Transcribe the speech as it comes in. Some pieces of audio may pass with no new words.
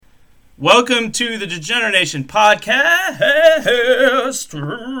Welcome to the Degeneration Podcast.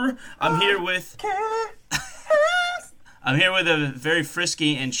 I'm here with a very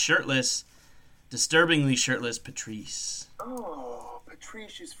frisky and shirtless, disturbingly shirtless Patrice. Oh,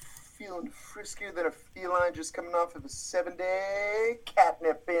 Patrice is feeling friskier than a feline just coming off of a 7-day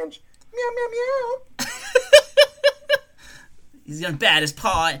catnip binge. Meow, meow, meow. He's the baddest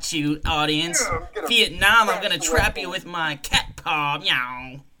paw at you, audience. Yeah, Vietnam, I'm gonna trap you with my cat paw.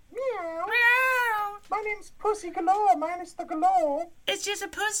 Meow. Meow. Meow. My name's Pussy Galore, minus the galore. It's just a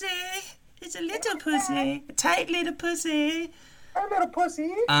pussy. It's a little pussy. A tight little pussy. A little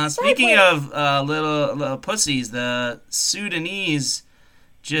pussy. Speaking of little pussies, the Sudanese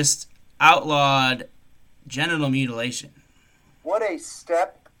just outlawed genital mutilation. What a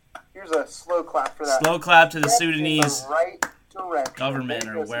step. Here's a slow clap for that. Slow clap to the Step Sudanese in the right direction. government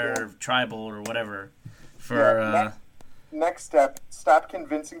or where tribal or whatever for Next step, stop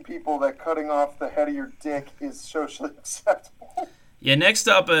convincing people that cutting off the head of your dick is socially acceptable. Yeah, next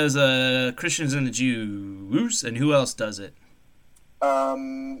up is Christians and the Jews, and who else does it?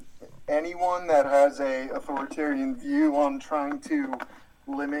 Anyone that has a authoritarian view on trying to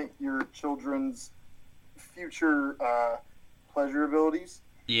limit your children's future pleasure abilities.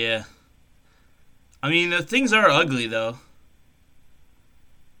 Yeah. I mean, the things are ugly, though.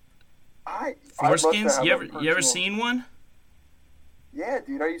 Foreskins? You ever seen one? Yeah,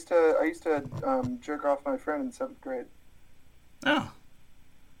 dude. I used to jerk off my friend in 7th grade. Oh.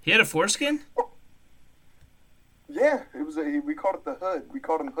 He had a foreskin? Yeah, we called it the Hood. We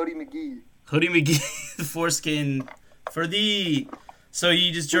called him Hoodie McGee. Hoodie McGee, the foreskin for thee. So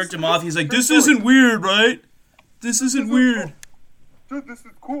you just jerked him off. He's like, "This isn't weird, right? This isn't weird." Dude, this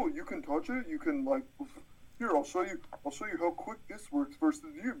is cool. You can touch it. You can here. I'll show you how quick this works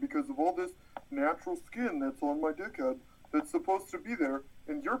versus you because of all this natural skin that's on my dickhead that's supposed to be there,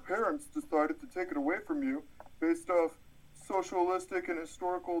 and your parents decided to take it away from you based off socialistic and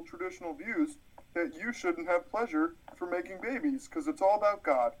historical traditional views that you shouldn't have pleasure for making babies because it's all about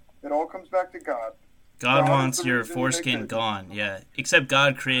God. It all comes back to God. God wants your foreskin gone. Yeah, except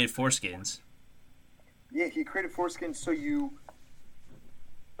God created foreskins. Yeah, he created foreskins so you.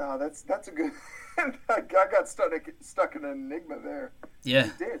 That's a good. I got stuck in an enigma there. Yeah,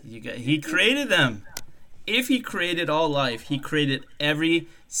 he created them. If he created all life, he created every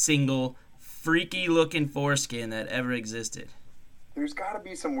single freaky looking foreskin that ever existed. There's got to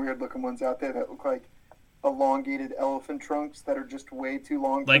be some weird looking ones out there that look like elongated elephant trunks that are just way too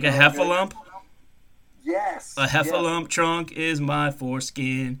long. Like a heffalump? Yes. A heffalump trunk is my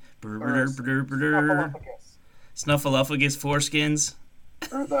foreskin. Snuffleupagus foreskins.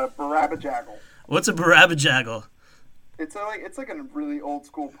 Or the Barabajaggle. What's a Barabajaggle? It's like a really old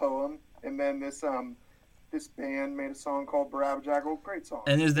school poem, and then this band made a song called Barabajaggle. Great song.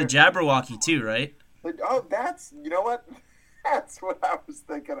 And there's the Jabberwocky too, right? Oh, you know what? That's what I was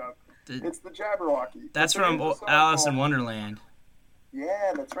thinking of. It's the Jabberwocky. That's from Alice in Wonderland.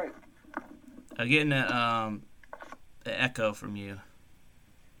 Yeah, that's right. I'm getting an echo from you.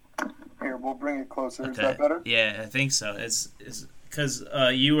 Here, we'll bring it closer. Okay. Is that better? Yeah, I think so. It's because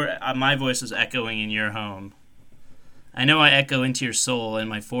my voice was echoing in your home. I know I echo into your soul, and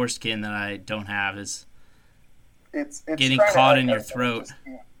my foreskin that I don't have is it's getting caught in your throat.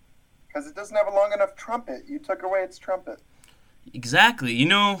 Because it doesn't have a long enough trumpet. You took away its trumpet. Exactly. You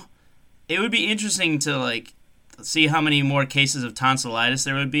know, it would be interesting to see how many more cases of tonsillitis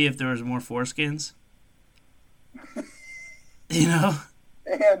there would be if there was more foreskins. You know?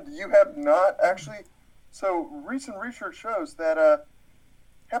 And you have not actually... So, recent research shows that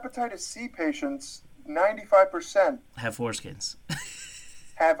hepatitis C patients, 95% have foreskins.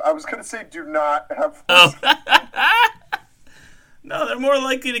 I was going to say do not have foreskins. Oh. No, they're more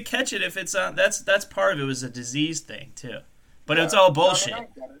likely to catch it if it's on... That's part of it. It was a disease thing, too. But it's all bullshit. I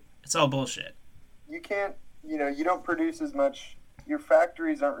get it. It's all bullshit. You can't... you don't produce as much... Your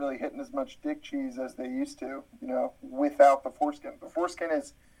factories aren't really hitting as much dick cheese as they used to, without the foreskin. The foreskin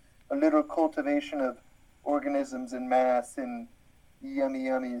is a little cultivation of organisms in mass and yummy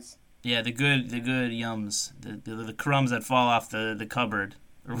yummies. Yeah, the good yums. The crumbs that fall off the cupboard.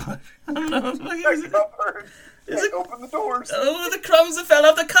 Or what? I don't know. The cupboard. Open the doors. Oh, the crumbs that fell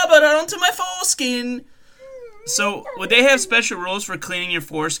off the cupboard are onto my foreskin. So, would they have special rules for cleaning your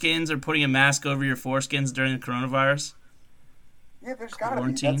foreskins or putting a mask over your foreskins during the coronavirus? Yeah, there's got to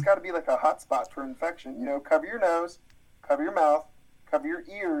be. That's got to be like a hot spot for infection. Cover your nose, cover your mouth, cover your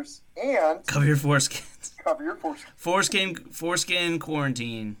ears, and... Cover your foreskins. Cover your foreskins. Foreskin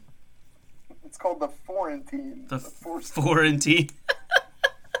quarantine. It's called the Forantine. The Forantine.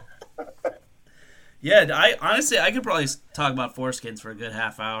 Yeah, I could probably talk about foreskins for a good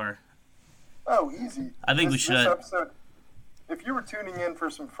half hour. Oh, easy. I think we should. This episode, if you were tuning in for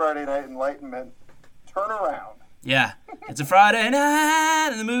some Friday Night Enlightenment, turn around. Yeah. It's a Friday night,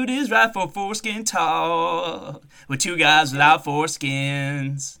 and the mood is right for foreskin talk. With two guys without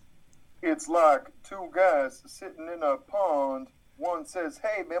foreskins. It's like two guys sitting in a pond. One says,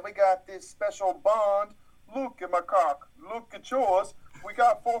 hey, man, we got this special bond. Look at my cock. Look at yours. We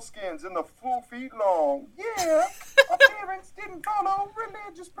got foreskins in the 4 feet long. Yeah, our parents didn't follow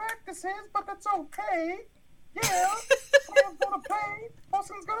religious practices, but that's okay. Yeah, man's gonna play,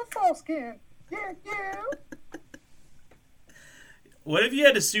 foreskin's gonna foreskin. Yeah, yeah. What if you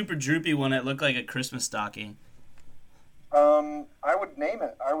had a super droopy one that looked like a Christmas stocking? I would name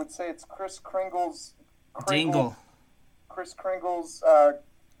it. I would say it's Kris Kringle's... Dingle. Kris Kringle's,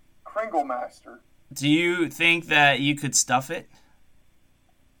 Kringle Master. Do you think that you could stuff it?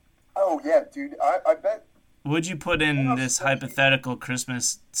 Oh, yeah, dude. I bet... Would you put in this hypothetical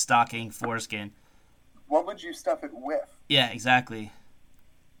Christmas stocking foreskin? What would you stuff it with? Yeah, exactly.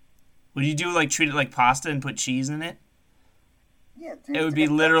 Would you do, like, treat it like pasta and put cheese in it? Yeah, dude. It would be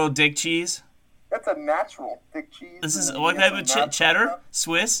literal dick cheese? That's a natural dick cheese. This is what type of cheddar?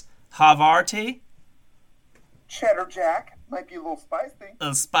 Swiss? Havarti? Cheddar Jack. Might be a little spicy.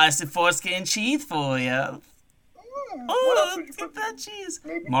 A spicy foreskin cheese for you. What else would you Get put? that cheese.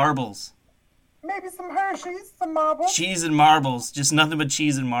 Maybe, Marbles. maybe some Hershey's, some marbles. Cheese and marbles. Just nothing but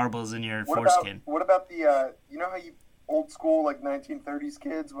cheese and marbles in your foreskin. What about the, you know how you old school, like 1930s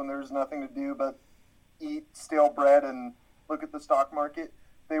kids, when there's nothing to do but eat stale bread and look at the stock market,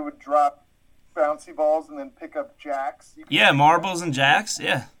 they would drop bouncy balls and then pick up jacks? Yeah, marbles and jacks.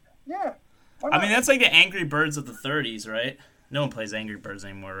 Yeah. Yeah. I mean, that's like the Angry Birds of the 30s, right? No one plays Angry Birds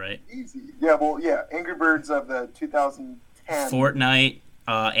anymore, right? Easy. Yeah, well, yeah. Angry Birds of the 2010. Fortnite,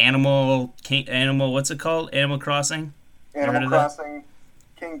 Animal, what's it called? Animal Crossing? Animal Crossing,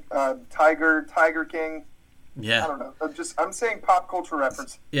 King, Tiger King. Yeah. I don't know. I'm saying pop culture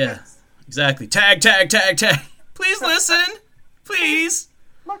reference. Yeah, exactly. Tag. Please listen. Please.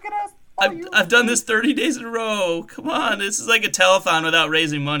 Look at us. I've done this 30 days in a row. Come on. This is like a telethon without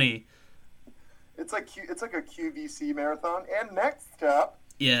raising money. It's like a QVC marathon. And next up,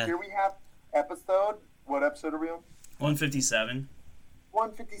 Yeah. here we have episode. What episode are we on? 157.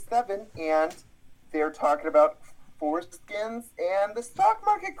 157, and they're talking about foreskins and the stock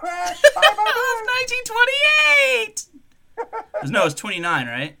market crash. Bye, bye, bye. 1928. No, it's 29,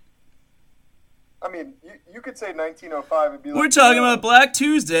 right? I mean, you could say 1905 and be like, We're talking about Black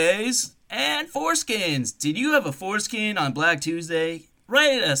Tuesdays and foreskins. Did you have a foreskin on Black Tuesday?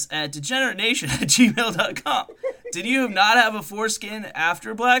 Write us at degeneratenation@gmail.com. Did you not have a foreskin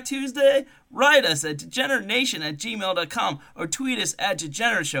after Black Tuesday? Write us at degeneratnation@gmail.com or tweet us at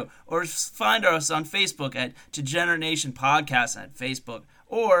Degenerate Show or find us on Facebook at Degenerate Nation Podcast at Facebook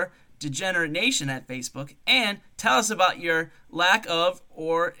or Degenerate Nation at Facebook and tell us about your lack of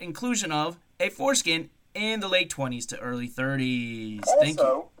or inclusion of a foreskin in the late 20s to early 30s. Thank you.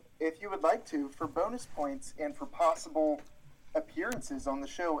 Also, if you would like to, for bonus points and for possible appearances on the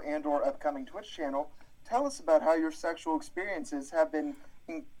show and or upcoming Twitch channel, tell us about how your sexual experiences have been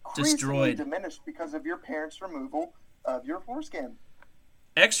increasingly diminished because of your parents' removal of your foreskin.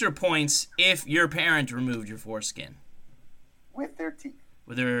 Extra points if your parent removed your foreskin. With their teeth.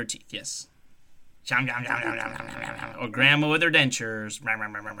 With their teeth, yes. Or grandma with her dentures.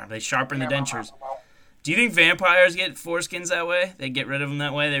 They sharpen the dentures. Do you think vampires get foreskins that way? They get rid of them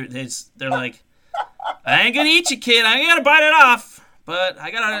that way? They're like, I ain't gonna eat you, kid. I ain't gonna bite it off. But I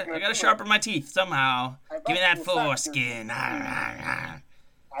gotta sharpen my teeth somehow. Give me that foreskin. I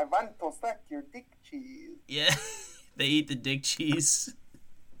want to suck your dick cheese. Yeah, they eat the dick cheese.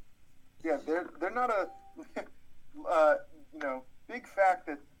 Yeah, they're not a big fact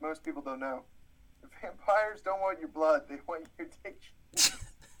that most people don't know. Vampires don't want your blood; they want your dick cheese.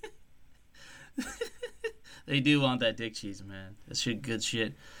 They do want that dick cheese, man. That's good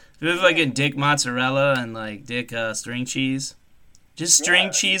shit. If you have like a dick mozzarella and like dick string cheese, just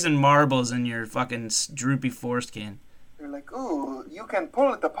string cheese and marbles in your fucking droopy foreskin. They're like, ooh, you can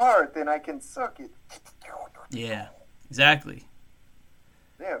pull it apart and I can suck it. Yeah, exactly.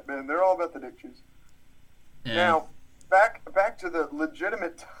 Yeah, man, they're all about the dick cheese. Yeah. Now, back to the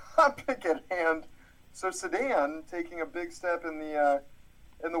legitimate topic at hand. So Sudan taking a big step in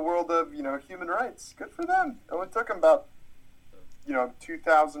the world of human rights. Good for them. It only took them about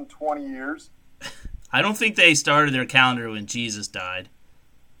 2,020 years. I don't think they started their calendar when Jesus died.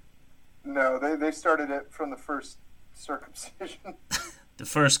 No, they started it from the first circumcision. The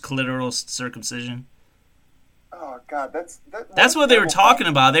first clitoral circumcision. Oh God, that's what they were talking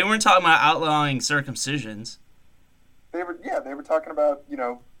about. They weren't talking about outlawing circumcisions. They were talking about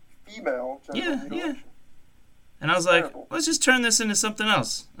female genital mutilation. And I was like, let's just turn this into something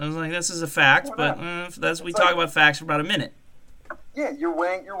else. I was like, this is a fact, but we talk about facts for about a minute. Yeah, you're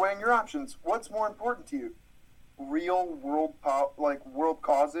weighing your options. What's more important to you? Real world world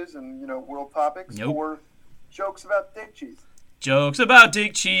causes and world topics, or jokes about dick cheese? Jokes about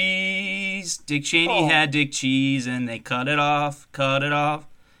dick cheese. Dick Cheney had dick cheese and they cut it off.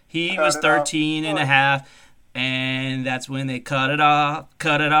 He was 13 and a half, and that's when they cut it off.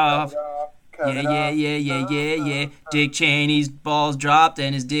 Yeah. Dick Cheney's balls dropped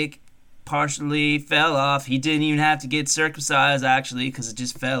and his dick partially fell off. He didn't even have to get circumcised, actually, because it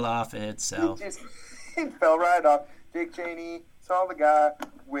just fell off itself. It fell right off. Dick Cheney saw the guy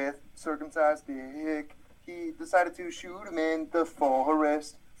with circumcised dick. He decided to shoot him in the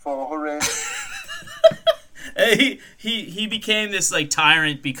forest. He became this like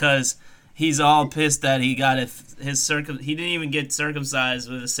tyrant because he's all pissed that he got he didn't even get circumcised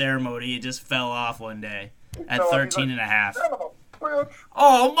with a ceremony. It just fell off one day at 13 and a half.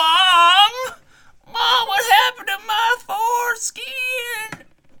 Oh, Mom, what happened to my foreskin?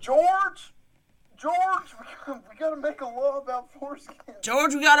 George, we gotta make a law about foreskin.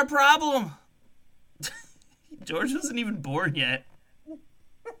 George, we got a problem. George wasn't even born yet.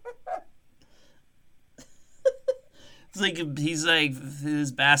 He's like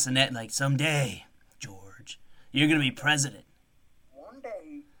his bassinet, like, someday, George, you're gonna be president. One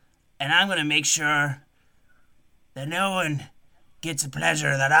day. And I'm gonna make sure that no one gets a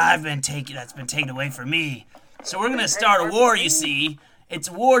pleasure that's been taken away from me. So we're gonna start a war, you see. It's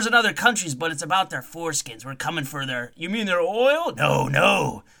wars in other countries, but it's about their foreskins. We're coming for you mean their oil?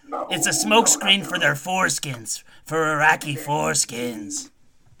 No. It's a smokescreen for their foreskins. For Iraqi foreskins.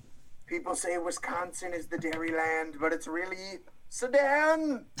 People say Wisconsin is the dairy land, but it's really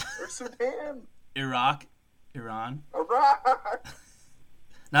Sudan. Or Sudan. Iran. Iraq.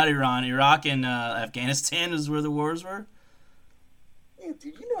 Not Iran. Iraq and Afghanistan is where the wars were. Yeah,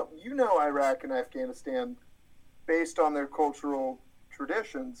 dude, you know Iraq and Afghanistan, based on their cultural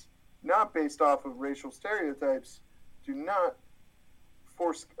traditions, not based off of racial stereotypes, do not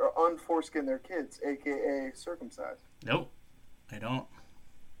unforeskin their kids, a.k.a. circumcise. Nope, they don't.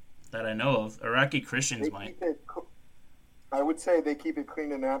 That I know of. Iraqi Christians might. I would say they keep it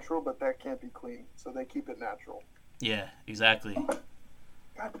clean and natural, but that can't be clean, so they keep it natural. Yeah, exactly.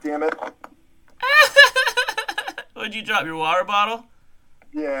 God damn it. Would you drop your water bottle?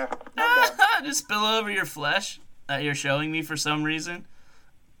 Yeah. Just spill over your flesh that you're showing me for some reason.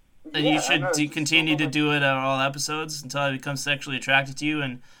 And Yeah, you should continue to do it on all episodes until I become sexually attracted to you.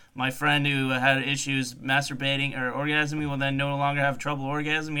 And my friend who had issues masturbating or orgasming will then no longer have trouble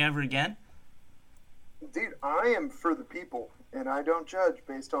orgasming ever again. Dude, I am for the people, and I don't judge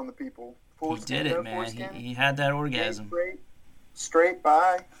based on the people. He did it, man. He had that orgasm. Straight,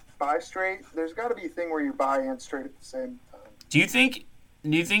 bi straight. There's got to be a thing where you're bi and straight at the same time. Do you think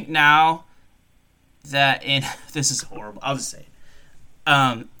now that this is horrible, I'll just say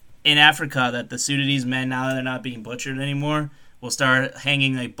it. In Africa, that the Sudanese men, now that they're not being butchered anymore, will start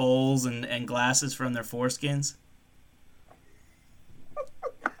hanging like bowls and glasses from their foreskins?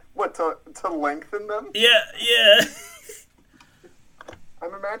 What, to lengthen them? Yeah.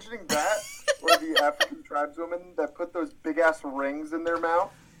 I'm imagining that, or the African tribeswomen that put those big-ass rings in their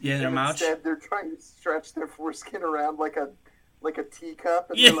mouth. Yeah, their mouth. Instead, they're trying to stretch their foreskin around like a teacup.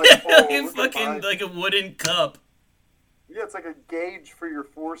 And yeah, they're like, fucking like a wooden cup. Yeah, it's like a gauge for your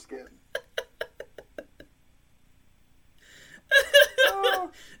foreskin.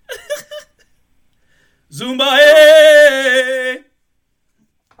 Zumba, hey!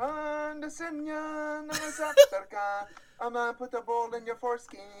 I'm gonna put a bowl in your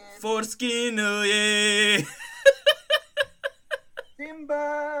foreskin. Foreskin, oh yeah.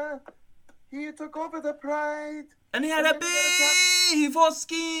 Simba, he took over the pride. And he had a big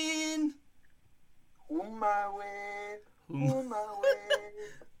foreskin. On my way.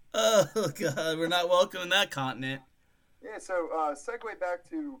 Oh, God, we're not welcome in that continent. Yeah, so segue back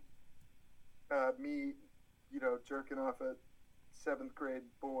to me, jerking off at 7th grade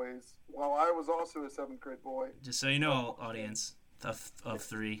boys. While I was also a 7th grade boy. Just so you know, audience of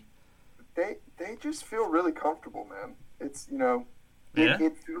 3. They just feel really comfortable, man. It's, Yeah?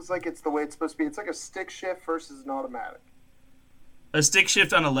 It feels like it's the way it's supposed to be. It's like a stick shift versus an automatic. A stick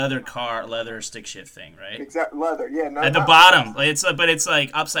shift on a leather stick shift thing, right? Exactly, leather. Yeah, at the bottom, but it's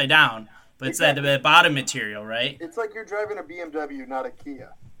like upside down. But it's exactly. That bottom material, right? It's like you're driving a BMW, not a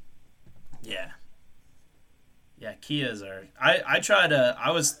Kia. Yeah. Yeah, Kias are.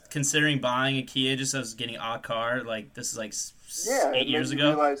 I was considering buying a Kia just as getting a car. Like this is like 8 years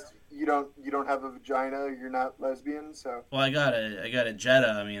ago. you don't have a vagina. You're not lesbian, so. Well, I got a Jetta.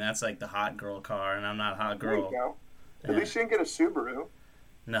 I mean, that's like the hot girl car, and I'm not a hot girl. There you go. Yeah. At least you didn't get a Subaru.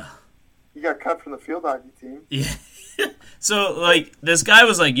 No. You got cut from the field hockey team. Yeah. So, like, this guy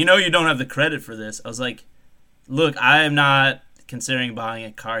was like, you don't have the credit for this. I was like, look, I am not considering buying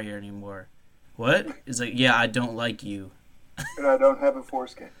a car here anymore. What? He's like, yeah, I don't like you. And I don't have a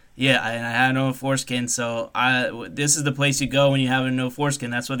foreskin. Yeah, and I have no foreskin, so this is the place you go when you have no foreskin.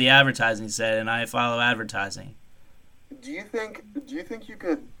 That's what the advertising said, and I follow advertising. Do you think you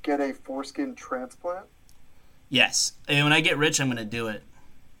could get a foreskin transplant? Yes. And when I get rich, I'm going to do it.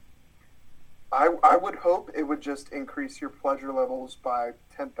 I would hope it would just increase your pleasure levels by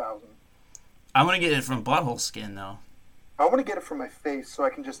 10,000. I want to get it from butthole skin, though. I want to get it from my face so I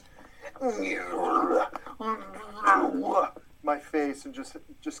can just my face and just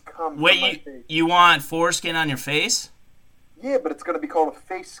come from my face. Wait, you want foreskin on your face? Yeah, but it's going to be called a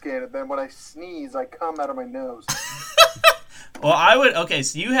face skin, and then when I sneeze, I come out of my nose. Well, okay,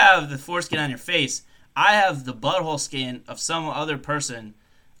 so you have the foreskin on your face. I have the butthole skin of some other person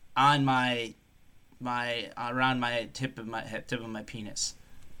on around my tip of my penis.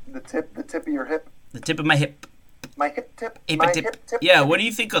 The tip of your hip? The tip of my hip. My hip tip? Hip tip. Yeah, what do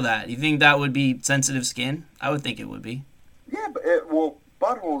you think of that? You think that would be sensitive skin? I would think it would be. Yeah, but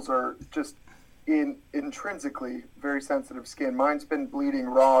buttholes are just intrinsically very sensitive skin. Mine's been bleeding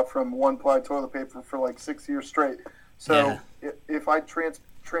raw from one-ply toilet paper for like 6 years straight. So if I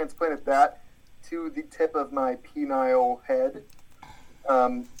transplanted that to the tip of my penile head...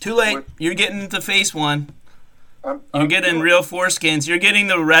 Too late. You're getting the face one. You're getting real foreskins. You're getting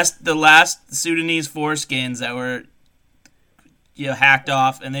the last Sudanese foreskins that were hacked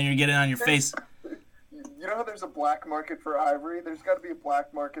off, and then you're getting it on your face. You know how there's a black market for ivory? There's got to be a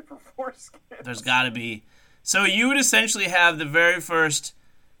black market for foreskins. There's got to be. So you would essentially have the very first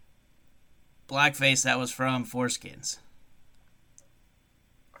blackface that was from foreskins.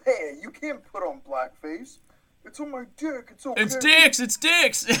 Hey, you can't put on blackface. It's on my dick. It's okay. It's dicks. It's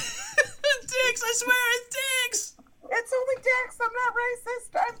dicks. It's dicks. I swear, it's dicks. It's only dicks. I'm not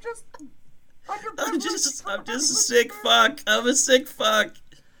racist. I'm just a sick fuck. I'm a sick fuck.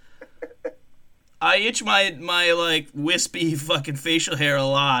 I itch my like wispy fucking facial hair a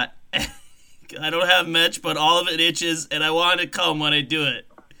lot. I don't have much, but all of it itches, and I want to come when I do it.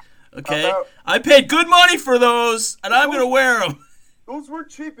 Okay, I paid good money for those, and I'm gonna wear them. Those weren't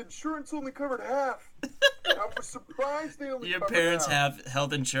cheap. Insurance only covered half. I was surprised they only Your covered parents half. have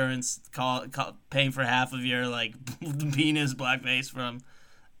health insurance paying for half of your like penis blackface from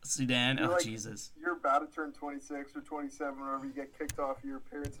Sudan. You're Jesus. You're about to turn 26 or 27 whenever you get kicked off your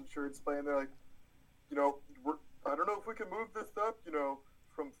parents' insurance plan. They're like, I don't know if we can move this up,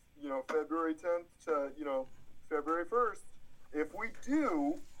 from, February 10th to, February 1st. If we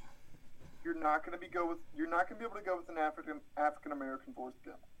do, you're not going to be able to go with an African American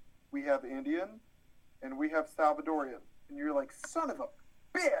foreskin. We have Indian and we have Salvadorian. And you're like, son of a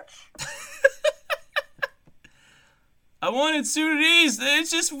bitch. I wanted Sudanese. It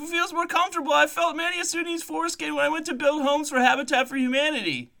just feels more comfortable. I felt many a Sudanese foreskin when I went to build homes for Habitat for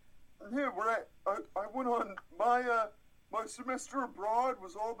Humanity. Yeah, I went on my semester abroad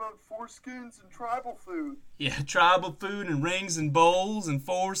was all about foreskins and tribal food. Yeah, tribal food and rings and bowls and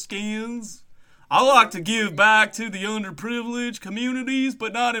foreskins. I like to give back to the underprivileged communities,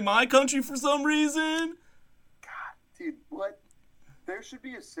 but not in my country for some reason. God, dude, what? There should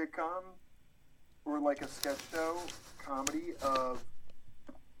be a sitcom or like a sketch show comedy of,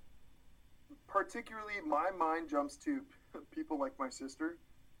 particularly my mind jumps to people like my sister.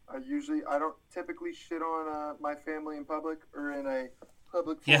 I don't typically shit on my family in public or in a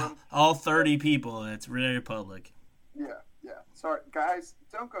public forum. Yeah, all 30 people. It's very public. Yeah. Sorry, guys,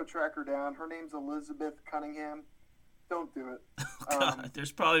 don't go track her down. Her name's Elizabeth Cunningham. Don't do it. Oh, God,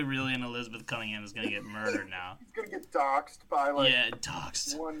 there's probably really an Elizabeth Cunningham who's going to get murdered now. He's going to get doxxed by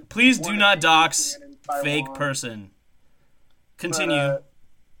doxxed. Please do not dox fake person. Continue.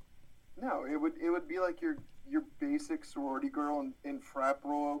 No, it would be like your basic sorority girl in frat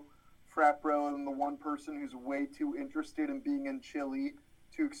bro, and the one person who's way too interested in being in Chile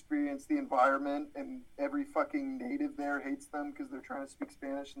to experience the environment, and every fucking native there hates them because they're trying to speak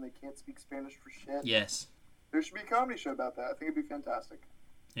Spanish and they can't speak Spanish for shit. Yes. There should be a comedy show about that. I think it'd be fantastic.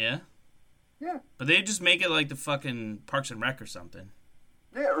 Yeah? Yeah. But they just make it like the fucking Parks and Rec or something.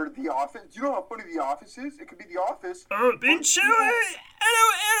 Yeah, or The Office. Do you know how funny The Office is? It could be The Office. In Chile, at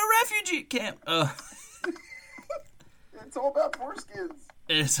a refugee camp. It's all about foreskins.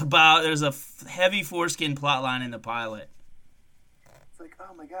 There's a heavy foreskin plot line in the pilot. It's like,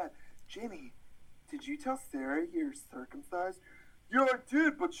 oh my God, Jamie, did you tell Sarah you're circumcised? Yeah, I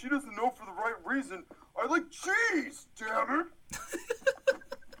did, but she doesn't know for the right reason. I like cheese, damn it.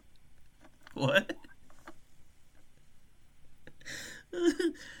 What?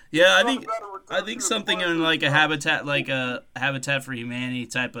 Yeah, I think something in like a Habitat for Humanity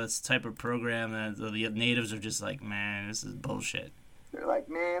type of program, and the natives are just like, man, this is bullshit. They're like,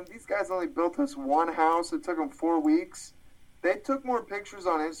 man, these guys only built us one house. It took them 4 weeks. They took more pictures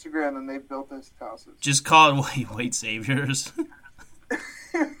on Instagram than they built this houses. Just call it white saviors.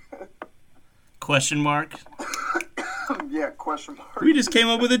 Question mark. Yeah, question mark. We just came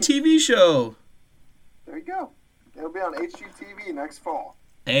up with a TV show. There you go. It'll be on HGTV next fall.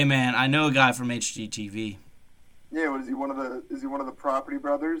 Hey man, I know a guy from HGTV. Yeah, what is he? Is he one of the Property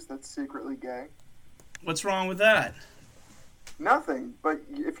Brothers that's secretly gay? What's wrong with that? Nothing. But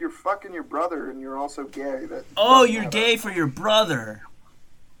if you're fucking your brother and you're also gay, that. Oh, you're gay for your brother.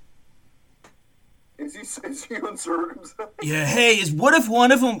 Is he uncircumcised? Yeah. Hey, what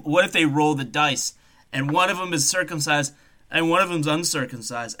if they roll the dice and one of them is circumcised and one of them's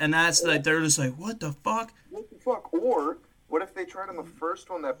uncircumcised, and that's like they're just like, what the fuck? What the fuck? Or what if they tried on the first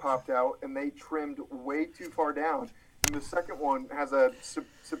one that popped out and they trimmed way too far down, and the second one has a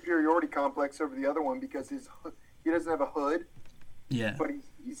superiority complex over the other one because he doesn't have a hood. Yeah. But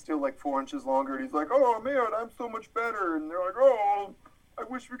he's still like 4 inches longer, and he's like, oh man, I'm so much better, and they're like, oh, I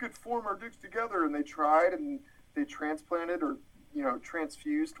wish we could form our dicks together, and they tried and they transplanted or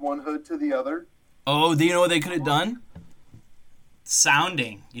transfused one hood to the other. Oh, do you know what they could have done?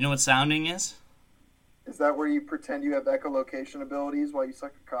 Sounding. You know what sounding is? Is that where you pretend you have echolocation abilities while you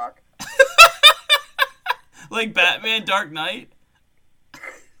suck a cock? Like Batman Dark Knight?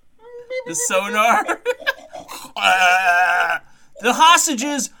 The sonar? The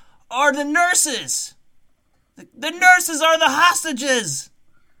hostages are the nurses. The nurses are the hostages.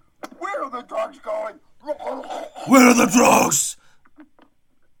 Where are the drugs going? Where are the drugs?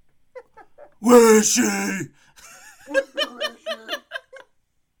 Where is she? Where is she?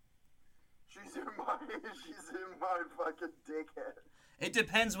 She's in my fucking dickhead. It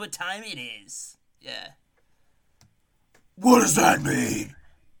depends what time it is. Yeah. What does that mean?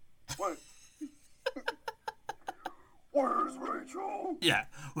 What? Where's Rachel? Yeah.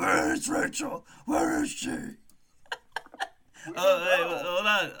 Where's Rachel? Where is she? Oh, hey, hold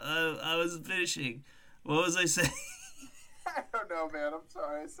on. I was finishing. What was I saying? I don't know, man. I'm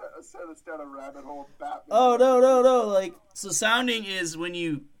sorry. I set us down a rabbit hole. Batman. Oh, no. Like, so sounding is when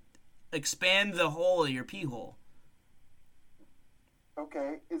you expand the hole of your pee hole.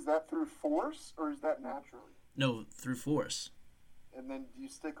 Okay. Is that through force or is that naturally? No, through force. And then do you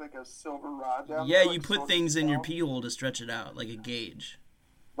stick like a silver rod down Yeah, there? you like put Sword things in your Stone? pee hole to stretch it out, like a gauge.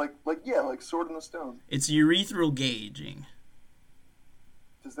 Like Sword in the Stone. It's urethral gauging.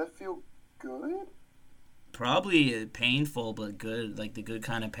 Does that feel good? Probably painful, but good, like the good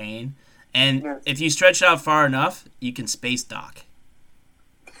kind of pain. And Yes. if you stretch out far enough, you can space dock.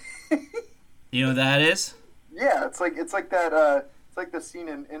 You know what that is? Yeah, it's like that. It's like the scene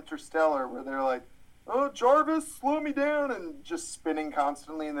in Interstellar where they're like, "Oh, Jarvis, slow me down," and just spinning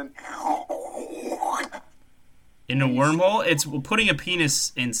constantly, and then In a wormhole, it's putting a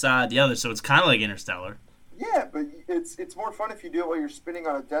penis inside the other, so it's kind of like Interstellar. yeah, but it's more fun if you do it while you're spinning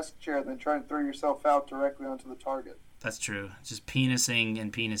on a desk chair than trying to throw yourself out directly onto the target. That's true. Just penising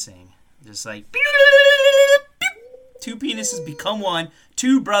and penising. Just like... Two penises become one.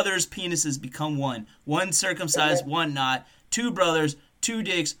 Two brothers' penises become one. One circumcised, one not. Two brothers, two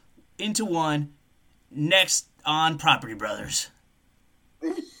dicks, into one. Next on Property Brothers.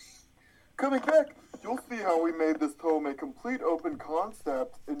 Coming back, you'll see how we made this home a complete open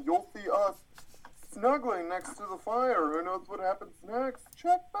concept, and you'll see us snuggling next to the fire. Who knows what happens next?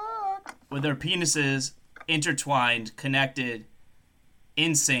 Check back. With their penises intertwined, connected,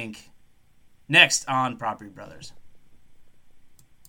 in sync. Next on Property Brothers.